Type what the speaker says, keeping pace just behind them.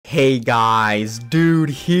Hey guys, dude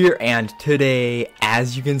here, and today,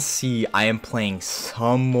 as you can see, I am playing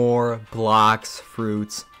some more Blox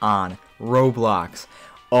fruits on Roblox,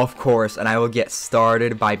 of course, and I will get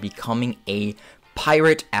started by becoming a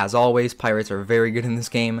pirate. As always, pirates are very good in this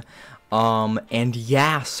game. And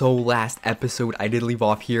yeah, so last episode I did leave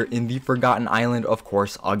off here in the Forgotten Island, of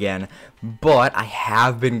course, again, but I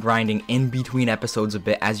have been grinding in between episodes a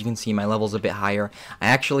bit. As you can see, my level's a bit higher. I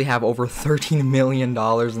actually have over $13 million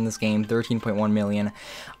in this game, 13.1 million.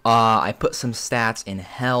 I put some stats in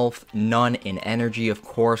health, none in energy, of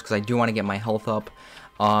course, because I do want to get my health up.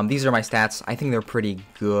 These are my stats. I think they're pretty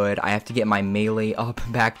good. I have to get my melee up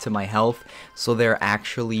back to my health, so they're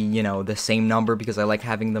actually, you know, the same number because I like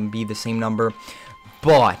having them be the same number.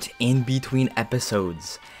 But in between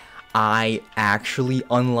episodes, I actually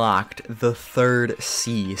unlocked the third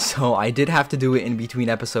C, so I did have to do it in between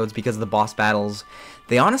episodes because the boss battles,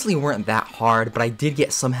 they honestly weren't that hard, but I did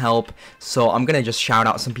get some help, so I'm gonna just shout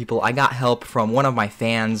out some people. I got help from one of my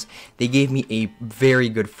fans. They gave me a very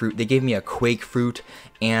good fruit. They gave me a quake fruit,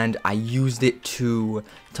 and I used it to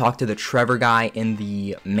talk to the Trevor guy in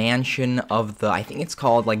the mansion of the, I think it's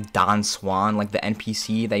called like Don Swan, like the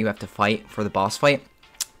NPC that you have to fight for the boss fight.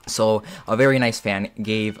 So a very nice fan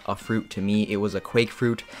gave a fruit to me. It was a quake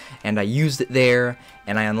fruit, and I used it there,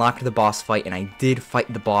 and I unlocked the boss fight, and I did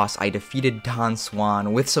fight the boss. I defeated Don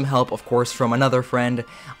Swan with some help, of course, from another friend.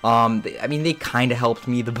 I mean, they kind of helped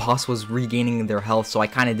me. The boss was regaining their health, so I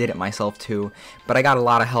kind of did it myself too. But I got a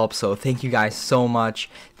lot of help, so thank you guys so much.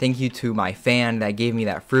 Thank you to my fan that gave me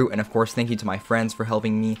that fruit, and of course, thank you to my friends for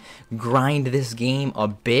helping me grind this game a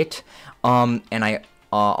bit. And I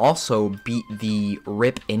also beat the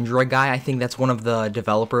Rip Indra guy. I think that's one of the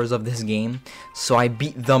developers of this game. So I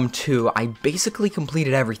beat them too. I basically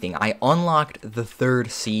completed everything. I unlocked the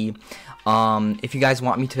third C. If you guys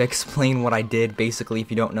want me to explain what I did, basically,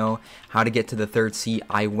 if you don't know how to get to the third C,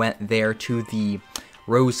 I went there to the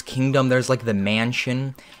Rose Kingdom. There's like the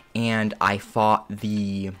mansion, and I fought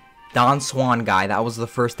the Don Swan guy. That was the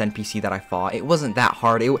first NPC that I fought. It wasn't that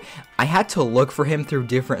hard. I had to look for him through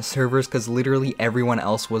different servers because literally everyone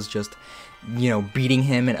else was just, you know, beating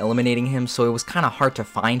him and eliminating him, so it was kind of hard to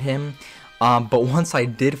find him. But once I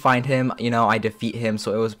did find him, you know, I defeat him,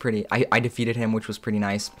 so it was pretty, I defeated him, which was pretty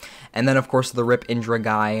nice. And then, of course, the Rip Indra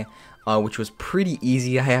guy, which was pretty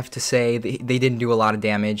easy, I have to say. They didn't do a lot of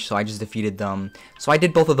damage, so I just defeated them. So I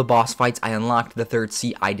did both of the boss fights. I unlocked the third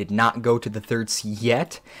C. I did not go to the third C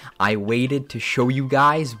yet. I waited to show you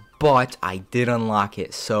guys, but I did unlock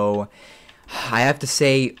it. So I have to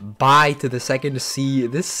say bye to the second C.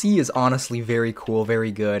 This C is honestly very cool,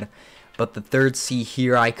 very good. But the third C,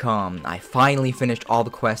 here I come. I finally finished all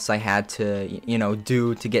the quests I had to, you know,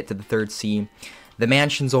 do to get to the third C. The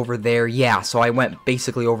mansion's over there, yeah, so I went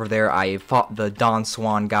basically over there. I fought the Don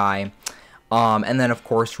Swan guy, and then, of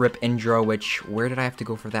course, Rip Indra, which, where did I have to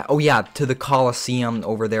go for that? Oh, yeah, to the Coliseum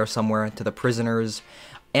over there somewhere, to the prisoners,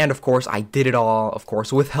 and, of course, I did it all, of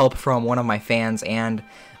course, with help from one of my fans and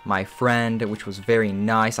my friend, which was very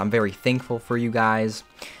nice. I'm very thankful for you guys.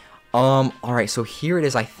 Alright, so here it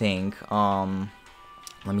is, I think.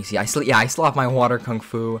 Let me see. I still have my water kung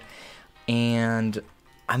fu, and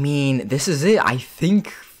I mean, this is it. I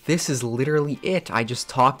think this is literally it. I just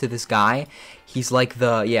talked to this guy. He's like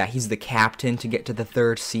he's the captain to get to the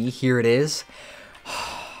third C. Here it is.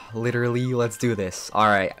 Literally, let's do this.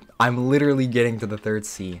 Alright, I'm literally getting to the third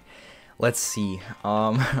C. Let's see.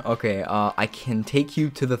 Okay, I can take you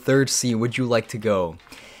to the third C. Would you like to go?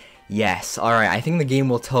 Yes. Alright, I think the game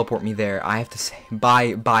will teleport me there. I have to say,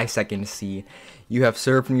 bye second C. You have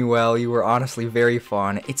served me well. You were honestly very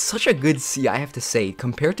fun. It's such a good C, I have to say.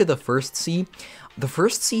 Compared to the first C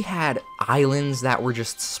had islands that were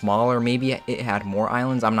just smaller. Maybe it had more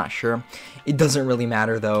islands. I'm not sure. It doesn't really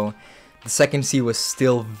matter, though. The second C was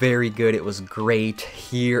still very good. It was great.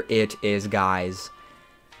 Here it is, guys.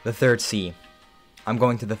 The third C. I'm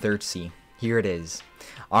going to the third C. Here it is.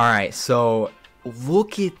 Alright, so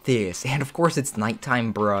look at this. And, of course, it's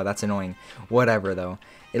nighttime, bruh. That's annoying. Whatever, though.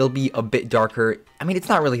 It'll be a bit darker. I mean, it's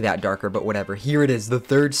not really that darker, but whatever. Here it is, the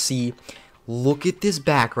third C. Look at this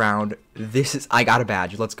background. This is, I got a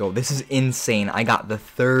badge. Let's go. This is insane. I got the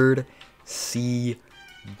third C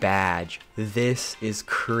badge. This is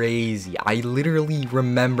crazy. I literally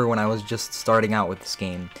remember when I was just starting out with this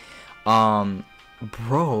game.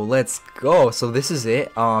 Bro, let's go. So this is it.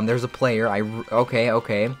 There's a player.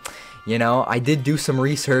 Okay. You know, I did do some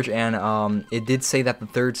research, and it did say that the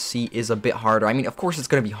third C is a bit harder. I mean, of course it's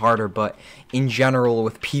going to be harder, but in general,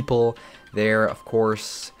 with people, they're, of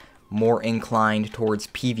course, more inclined towards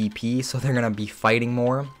PvP, so they're going to be fighting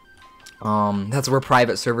more. That's where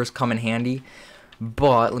private servers come in handy.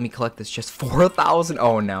 But let me collect this chest. 4,000.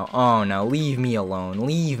 Oh no, leave me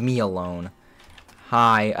alone.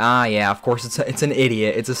 Hi. Yeah, of course it's an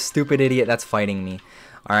idiot. It's a stupid idiot that's fighting me.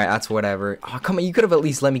 Alright, that's whatever. Oh, come on, you could have at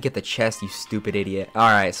least let me get the chest, you stupid idiot.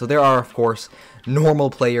 Alright, so there are, of course,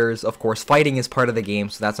 normal players. Of course, fighting is part of the game,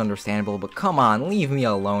 so that's understandable. But come on, leave me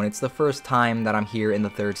alone. It's the first time that I'm here in the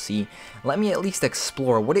third sea. Let me at least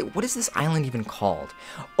explore. What is this island even called?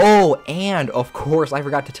 Oh, and, of course, I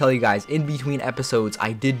forgot to tell you guys, in between episodes,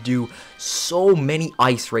 I did do so many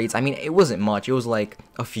ice raids. I mean, it wasn't much. It was like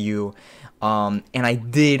a few. And I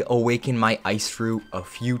did awaken my ice fruit a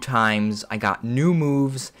few times. I got new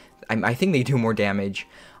moves. I think they do more damage.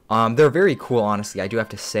 They're very cool, honestly, I do have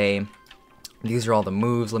to say. These are all the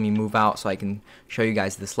moves. Let me move out so I can show you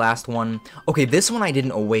guys this last one. Okay, this one I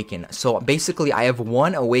didn't awaken. So basically, I have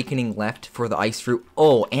one awakening left for the ice fruit.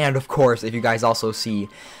 Oh, and of course, if you guys also see,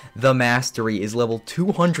 the mastery is level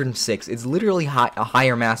 206. It's literally a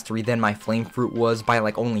higher mastery than my flame fruit was by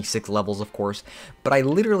like only 6 levels, of course. But I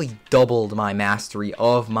literally doubled my mastery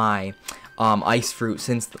of my ice fruit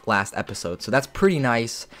since the last episode. So that's pretty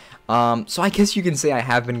nice. So I guess you can say I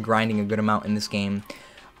have been grinding a good amount in this game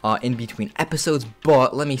in between episodes.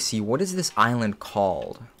 But let me see. What is this island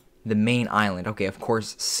called? The main island. Okay, of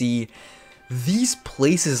course, see. These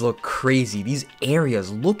places look crazy. These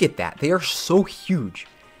areas, look at that. They are so huge.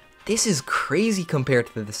 This is crazy compared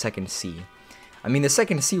to the second sea. I mean, the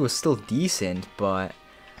second sea was still decent, but...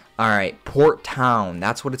 Alright, Port Town.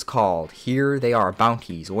 That's what it's called. Here they are.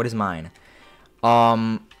 Bounties. What is mine?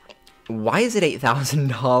 Why is it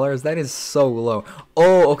 $8,000? That is so low.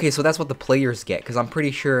 Oh, okay, so that's what the players get. Because I'm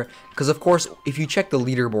pretty sure... Because, of course, if you check the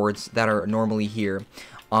leaderboards that are normally here...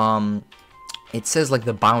 it says, like,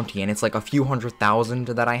 the bounty, and it's, like, a few 100,000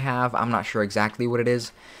 that I have. I'm not sure exactly what it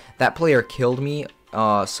is. That player killed me,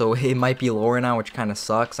 so it might be lower now, which kind of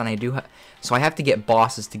sucks. And I do so I have to get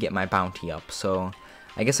bosses to get my bounty up. So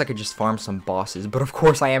I guess I could just farm some bosses. But, of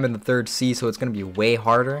course, I am in the third sea, so it's going to be way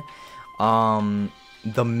harder.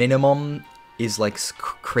 The minimum is, like,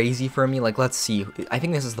 crazy for me. Like, let's see. I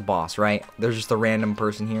think this is the boss, right? There's just a random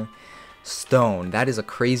person here. Stone. That is a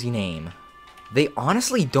crazy name. They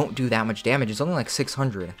honestly don't do that much damage. It's only like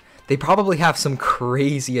 600. They probably have some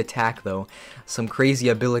crazy attack, though. Some crazy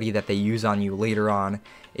ability that they use on you later on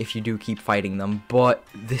if you do keep fighting them. But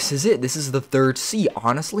this is it. This is the third sea.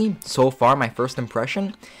 Honestly, so far, my first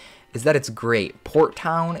impression is that it's great. Port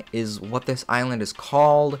Town is what this island is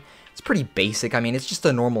called. It's pretty basic. I mean, it's just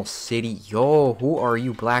a normal city. Yo, who are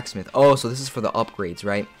you, blacksmith? Oh, so this is for the upgrades,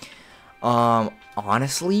 right?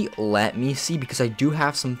 Honestly, let me see, because I do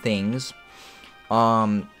have some things.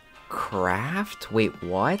 Craft? Wait,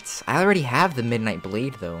 what? I already have the Midnight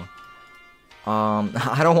Blade, though.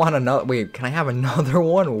 I don't want another. Wait, can I have another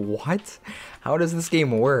one? What? How does this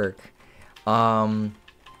game work?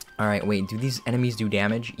 Alright, wait, do these enemies do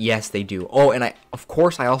damage? Yes, they do. Oh, and of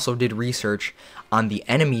course, I also did research on the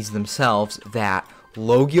enemies themselves that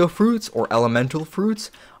Logia fruits or elemental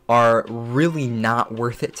fruits are really not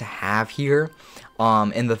worth it to have here.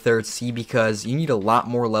 In the third sea, because you need a lot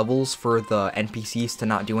more levels for the NPCs to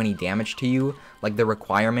not do any damage to you, like the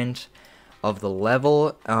requirement of the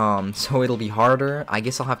level, so it'll be harder. I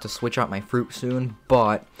guess I'll have to switch out my fruit soon,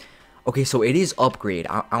 but, okay, so it is upgrade.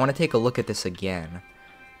 I want to take a look at this again.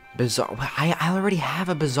 Bizarre, I already have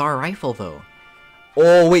a bizarre rifle, though.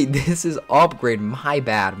 Oh, wait, this is upgrade, my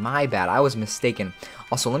bad, I was mistaken.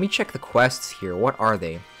 Also, let me check the quests here. What are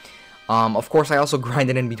they? Of course, I also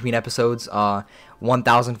grinded in between episodes.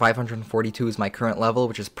 1,542 is my current level,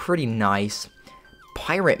 which is pretty nice.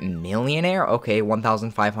 Pirate Millionaire? Okay,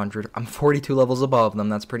 1,500. I'm 42 levels above them.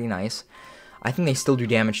 That's pretty nice. I think they still do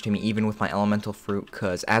damage to me, even with my elemental fruit,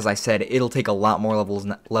 because, as I said, it'll take a lot more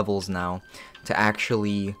levels now to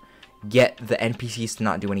actually get the NPCs to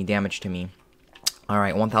not do any damage to me.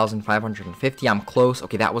 Alright, 1,550. I'm close.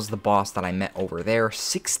 Okay, that was the boss that I met over there.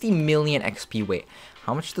 60 million XP. Wait,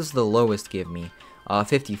 how much does the lowest give me?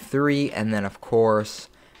 53, and then, of course,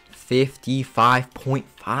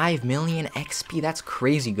 55.5 million XP. That's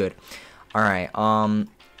crazy good. Alright, I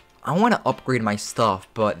want to upgrade my stuff,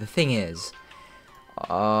 but the thing is,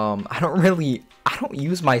 I don't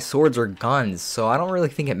use my swords or guns, so I don't really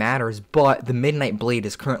think it matters, but the Midnight Blade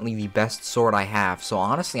is currently the best sword I have, so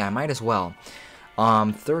honestly, I might as well.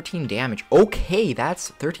 13 damage. Okay,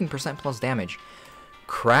 that's 13% plus damage.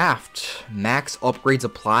 Craft. Max upgrades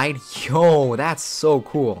applied. Yo, that's so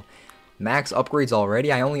cool. Max upgrades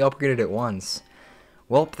already? I only upgraded it once.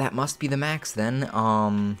 Well, that must be the max then.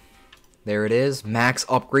 There it is. Max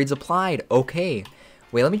upgrades applied. Okay.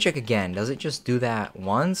 Wait, let me check again. Does it just do that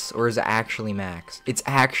once, or is it actually max? It's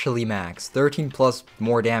actually max. 13 plus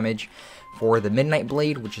more damage. for the Midnight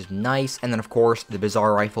Blade, which is nice. And then, of course, the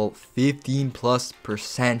Bizarre Rifle,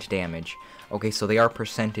 15+% damage. Okay, so they are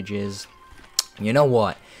percentages. You know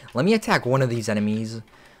what? Let me attack one of these enemies.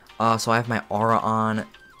 So I have my aura on.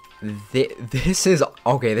 This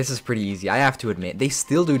is pretty easy, I have to admit. They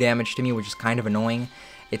still do damage to me, which is kind of annoying.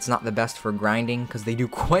 It's not the best for grinding, because they do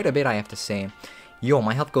quite a bit, I have to say. Yo,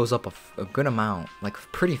 my health goes up a good amount, like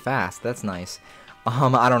pretty fast. That's nice.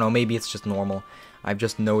 I don't know, maybe it's just normal. I've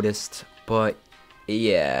just noticed, but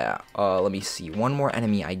yeah. Let me see. One more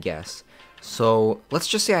enemy, I guess. So let's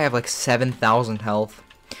just say I have like 7,000 health.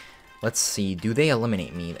 Let's see. Do they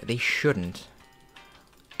eliminate me? They shouldn't.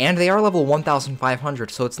 And they are level 1,500,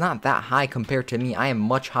 so it's not that high compared to me. I am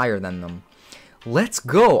much higher than them. Let's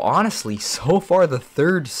go. Honestly, so far the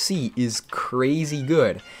third C is crazy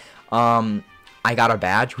good. I got a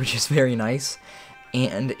badge, which is very nice.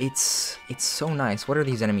 And it's so nice. What are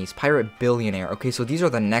these enemies? Pirate Billionaire. Okay, so these are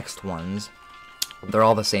the next ones. They're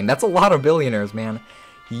all the same. That's a lot of billionaires, man.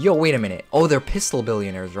 Yo, wait a minute. Oh, they're pistol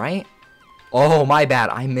billionaires, right? Oh, my bad.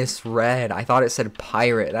 I misread. I thought it said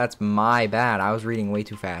pirate. That's my bad. I was reading way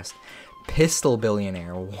too fast. Pistol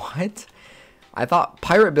billionaire. What? I thought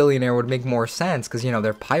pirate billionaire would make more sense because, you know,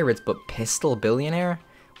 they're pirates, but pistol billionaire?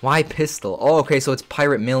 Why pistol? Oh, okay, so it's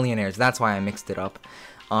pirate millionaires. That's why I mixed it up.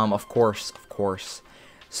 Of course.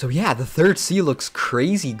 So, yeah, the third sea looks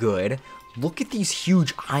crazy good. Look at these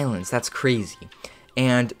huge islands. That's crazy.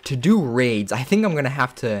 And to do raids, I think I'm going to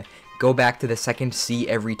have to go back to the second sea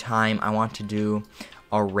every time I want to do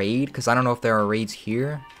a raid, because I don't know if there are raids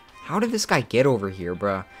here. How did this guy get over here,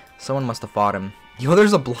 bruh? Someone must have fought him. Yo,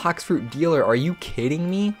 there's a Blox fruit dealer. Are you kidding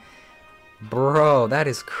me? Bro, that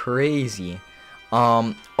is crazy.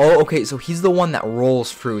 Oh, okay, so he's the one that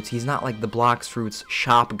rolls fruits. He's not like the Blox fruits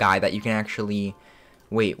shop guy that you can actually...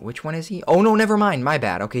 Wait, which one is he? Oh, no, never mind. My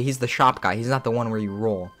bad. Okay, he's the shop guy. He's not the one where you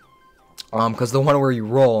roll. Because the one where you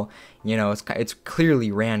roll, you know, it's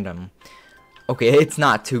clearly random. Okay, it's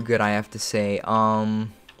not too good, I have to say.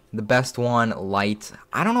 The best one, light.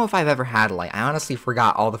 I don't know if I've ever had light. I honestly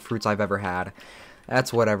forgot all the fruits I've ever had.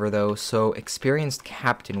 That's whatever, though. So, experienced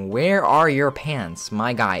captain, where are your pants?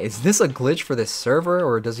 My guy, is this a glitch for this server,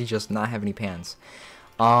 or does he just not have any pants?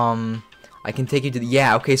 I can take you to the...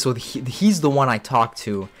 Yeah, okay, so he's the one I talked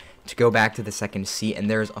to go back to the second seat, and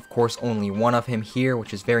there's, of course, only one of him here,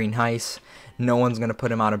 which is very nice. No one's gonna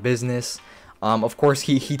put him out of business. Of course,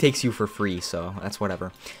 he takes you for free, so that's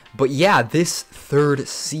whatever. But yeah, this third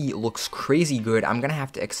sea looks crazy good. I'm gonna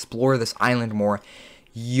have to explore this island more.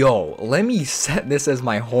 Yo, let me set this as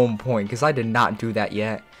my home point, because I did not do that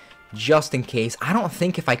yet. Just in case. I don't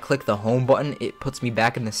think if I click the home button, it puts me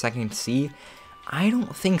back in the second sea. I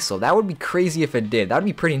don't think so. That would be crazy if it did. That would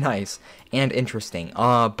be pretty nice and interesting.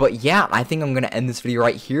 But yeah, I think I'm going to end this video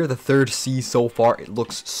right here. The third sea so far, it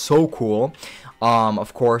looks so cool.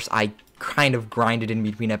 Of course, I kind of grinded in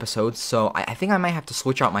between episodes, so I think I might have to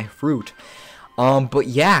switch out my fruit. But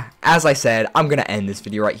yeah, as I said, I'm going to end this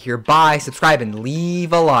video right here. Bye, subscribe, and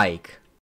leave a like.